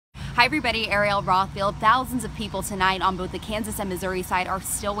Hi everybody, Ariel Rothfield. Thousands of people tonight on both the Kansas and Missouri side are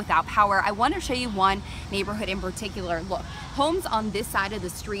still without power. I want to show you one neighborhood in particular. Look, homes on this side of the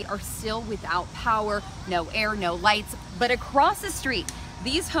street are still without power, no air, no lights, but across the street,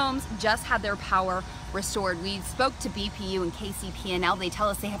 these homes just had their power restored. We spoke to BPU and KCP&L. They tell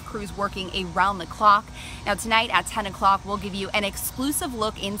us they have crews working around the clock. Now tonight at 10 o'clock, we'll give you an exclusive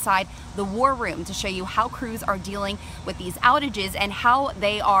look inside the war room to show you how crews are dealing with these outages and how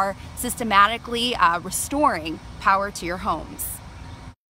they are systematically restoring power to your homes.